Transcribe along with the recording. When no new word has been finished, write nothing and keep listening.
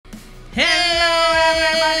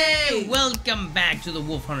Welcome back to the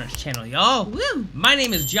Wolf HunterZ channel, y'all. Woo! My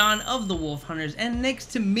name is Jon of the Wolf HunterZ, and next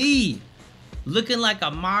to me, looking like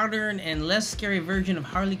a modern and less scary version of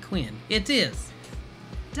Harley Quinn, it is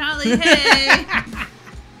Dolly. Hey.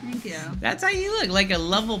 Thank you. That's how you look, like a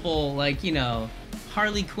lovable, like, you know,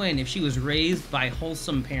 Harley Quinn if she was raised by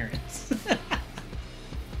wholesome parents.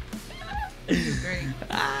 She's great.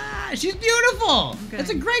 Ah, she's beautiful. Okay. That's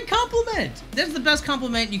a great compliment. That's the best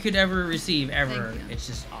compliment you could ever receive, ever. Thank you. It's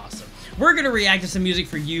just awesome. We're gonna react to some music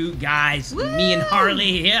for you guys, Woo! me and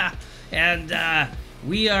Harley, yeah. And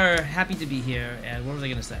we are happy to be here. And what was I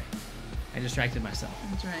gonna say? I distracted myself.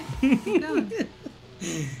 That's right. Keep going.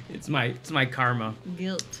 It's my karma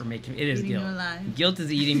Guilt. for making it is Eating guilt. you alive. Guilt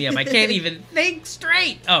is eating me up. I can't even think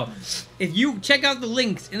straight. Oh, if you check out the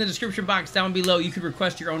links in the description box down below, you can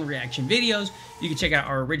request your own reaction videos. You can check out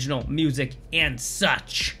our original music and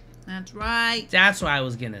such. That's right. That's what I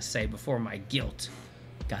was gonna say before my guilt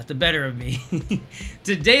got the better of me.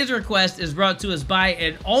 Today's request is brought to us by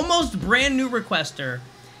an almost brand new requester.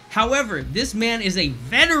 However, this man is a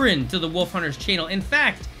veteran to the Wolf HunterZ channel. In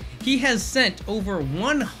fact, he has sent over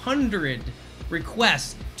 100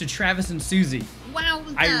 requests to Travis and Susie. Wow.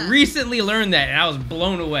 I recently learned that and I was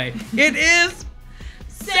blown away. It is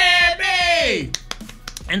Sammy!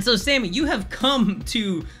 And so, Sammy, you have come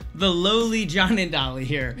to the lowly Jon and Dolly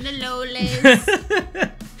here. The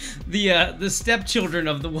Lolas. The stepchildren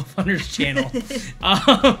of the Wolf HunterZ channel.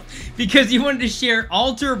 Because you wanted to share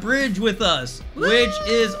Alter Bridge with us, which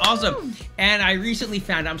is awesome. And I recently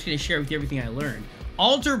found out, I'm just going to share with you everything I learned.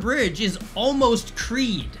 Alter Bridge is almost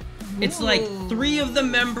Creed. It's like 3 of the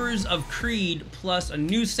members of Creed plus a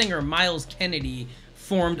new singer, Miles Kennedy,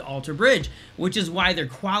 formed Alter Bridge, which is why their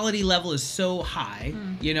quality level is so high,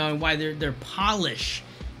 you know, and why their polish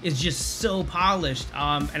is just so polished.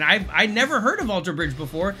 And I never heard of Alter Bridge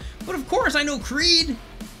before, but of course I know Creed.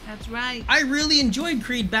 That's right. I really enjoyed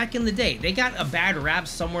Creed back in the day. They got a bad rap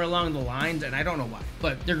somewhere along the lines, and I don't know why,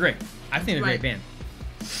 but they're great. I think they're a great band.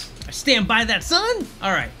 I stand by that, son.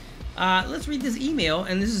 All right, let's read this email,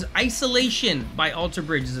 and this is Isolation by Alter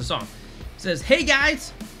Bridge is the song. It says, hey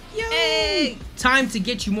guys, yo, Hey. time to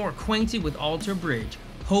get you more acquainted with Alter Bridge.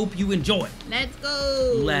 Hope you enjoy. Let's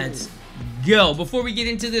go. Let's go. Before we get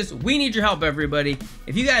into this, we need your help, everybody.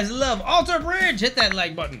 If you guys love Alter Bridge, hit that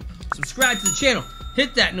like button, subscribe to the channel,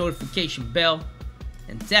 hit that notification bell,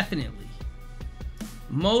 and definitely,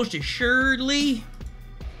 most assuredly,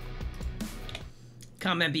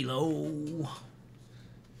 comment below.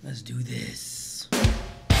 Let's do this.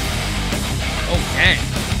 Oh, dang.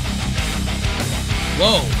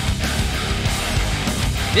 Whoa.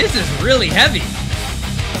 This is really heavy.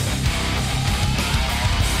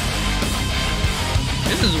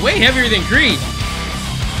 This is way heavier than Creed.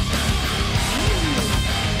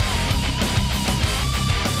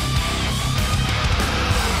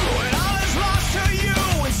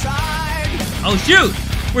 Oh shoot!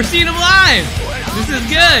 We're seeing him live! This is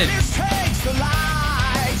good!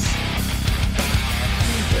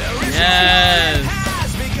 Yes!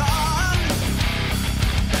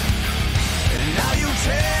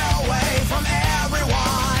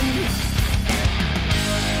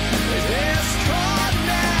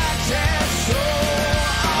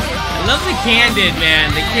 I love the candid,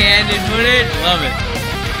 man. The candid footage. Love it.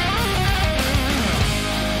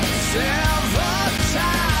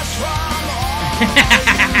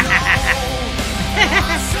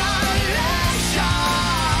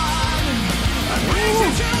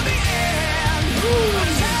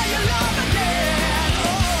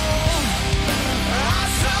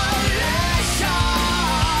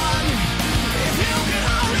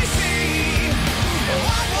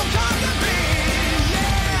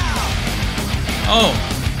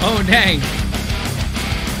 Oh dang.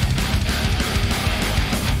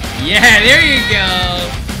 Yeah, there you go.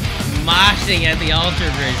 Moshing at the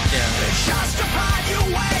Alter Bridge show.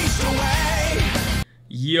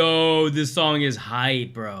 Yo, this song is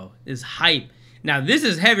hype, bro. It's hype. Now, this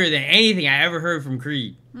is heavier than anything I ever heard from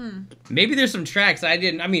Creed. Maybe there's some tracks I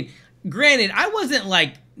didn't. I mean, granted, I wasn't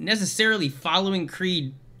like necessarily following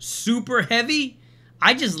Creed super heavy.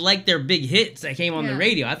 I just liked their big hits that came on the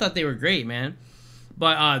radio. I thought they were great, man.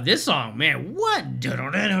 But this song, man, what?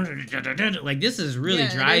 Like, this is really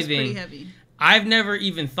driving. It is pretty heavy. I've never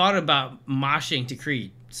even thought about moshing to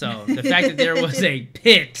Creed. So the fact that there was a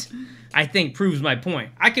pit, I think, proves my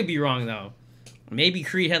point. I could be wrong, though. Maybe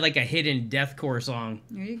Creed had like a hidden deathcore song.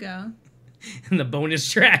 There you go. In the bonus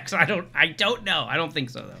tracks. I don't know. I don't think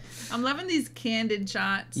so, though. I'm loving these candid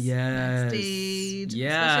shots. Yes. Backstage.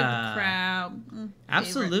 Yeah. Especially the crowd.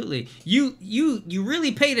 Absolutely. You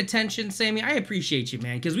really paid attention, Sammy. I appreciate you,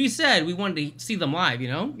 man. Because we said we wanted to see them live, you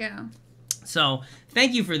know? Yeah. So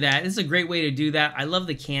thank you for that. This is a great way to do that. I love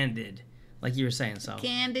the candid, like you were saying. So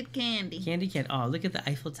Candid candy. candy. Oh, look at the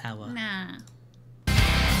Eiffel Tower. Nah.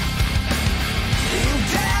 You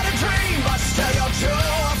dare to dream, but still you're too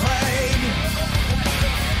afraid.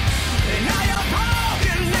 And now you're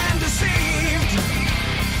broken and deceived.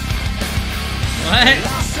 What?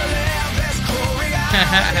 Lost to live this cruel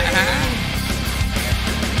reality.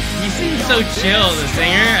 He seems so chill, the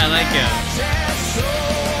singer. I like him. Just so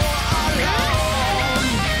alone.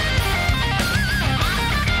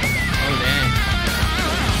 Oh, dang.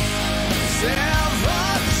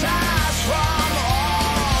 Severed from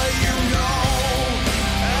all you know.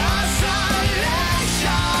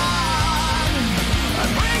 Isolation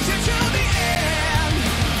brings you to the end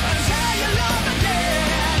until you love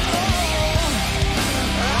again. Oh,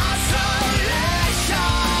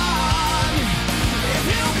 isolation. If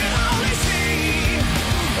you can only see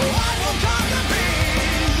what will come to be,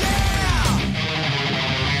 yeah.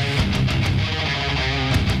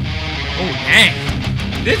 Oh, dang.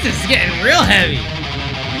 This is getting real heavy.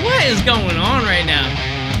 What is going on right now?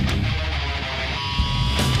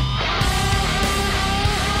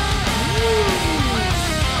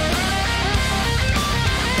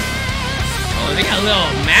 Oh, they got a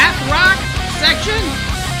little math rock section?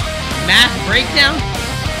 Math breakdown?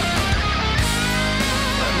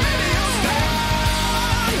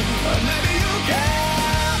 Maybe you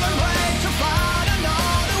can wait to find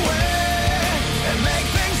another way and make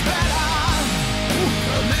things better.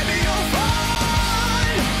 Maybe you'll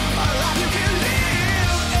find a life you can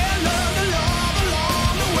live and learn to love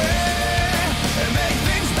along the way and make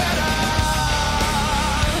things better.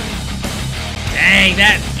 Dang,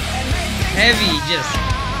 that heavy, just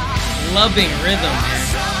clubbing rhythm, man.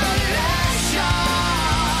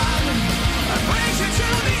 Brings you to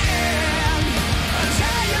the end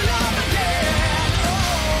until you love again.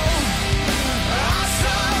 Oh,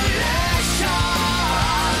 isolation.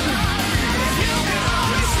 If you can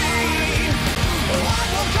only see what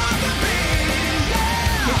will come to be,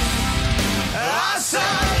 yeah.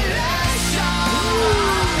 Isolation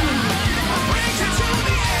brings you to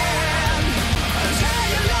the end until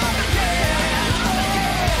you love again.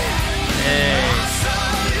 Hey.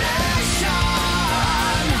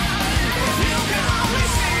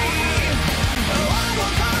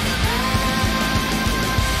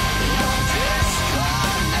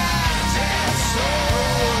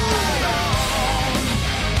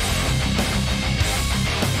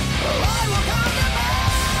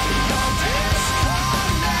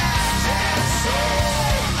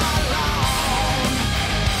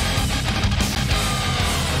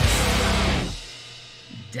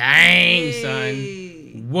 Dang,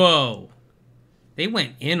 son. Whoa. They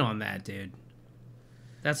went in on that, dude.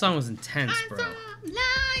 That song was intense, bro.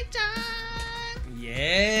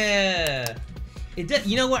 Yeah. It does,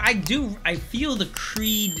 you know what? I feel the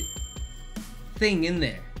Creed thing in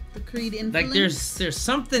there. The Creed influence. Like there's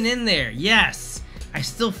something in there. Yes. I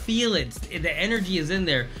still feel it. The energy is in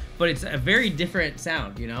there, but it's a very different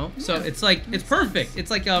sound, you know? So Yeah, it's like it's perfect. sense.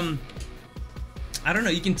 It's like I don't know,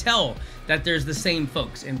 you can tell that there's the same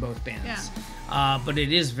folks in both bands. Yeah. But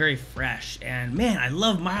it is very fresh, and man, I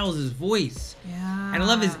love Miles's voice. Yeah. And I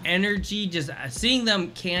love his energy. Just seeing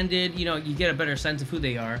them candid, you know, you get a better sense of who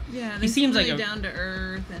they are. Yeah, he seems really like a, down to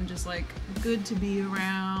earth and just like good to be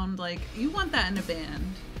around. Like you want that in a band.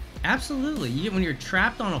 absolutely. When you're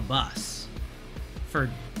trapped on a bus for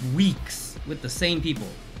weeks with the same people,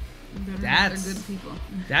 They're good people.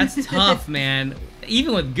 that's tough, man.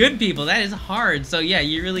 Even with good people, that is hard. So yeah,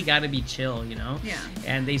 you really got to be chill, you know. Yeah.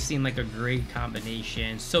 And they seem like a great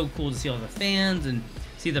combination. So cool to see all the fans and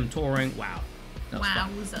see them touring. Wow. That was fun.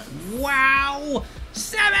 Wowzers. Wow!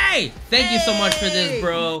 Sebby! Thank you so much for this,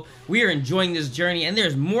 bro. We are enjoying this journey, and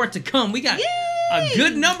there's more to come. We got a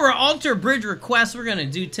good number of Alter Bridge requests we're going to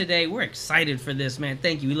do today. We're excited for this, man.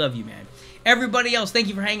 Thank you. We love you, man. Everybody else, thank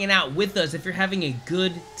you for hanging out with us. If you're having a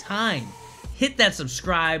good time, hit that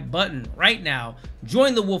subscribe button right now.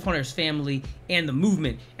 Join the Wolf HunterZ family and the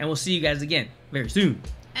movement, and we'll see you guys again very soon.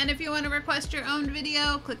 And if you want to request your own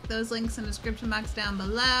video, click those links in the description box down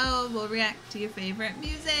below. We'll react to your favorite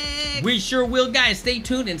music. We sure will, guys. Stay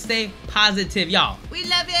tuned and stay positive, y'all. We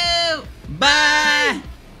love you. Bye.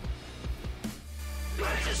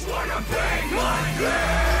 I just wanna bang my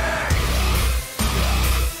leg.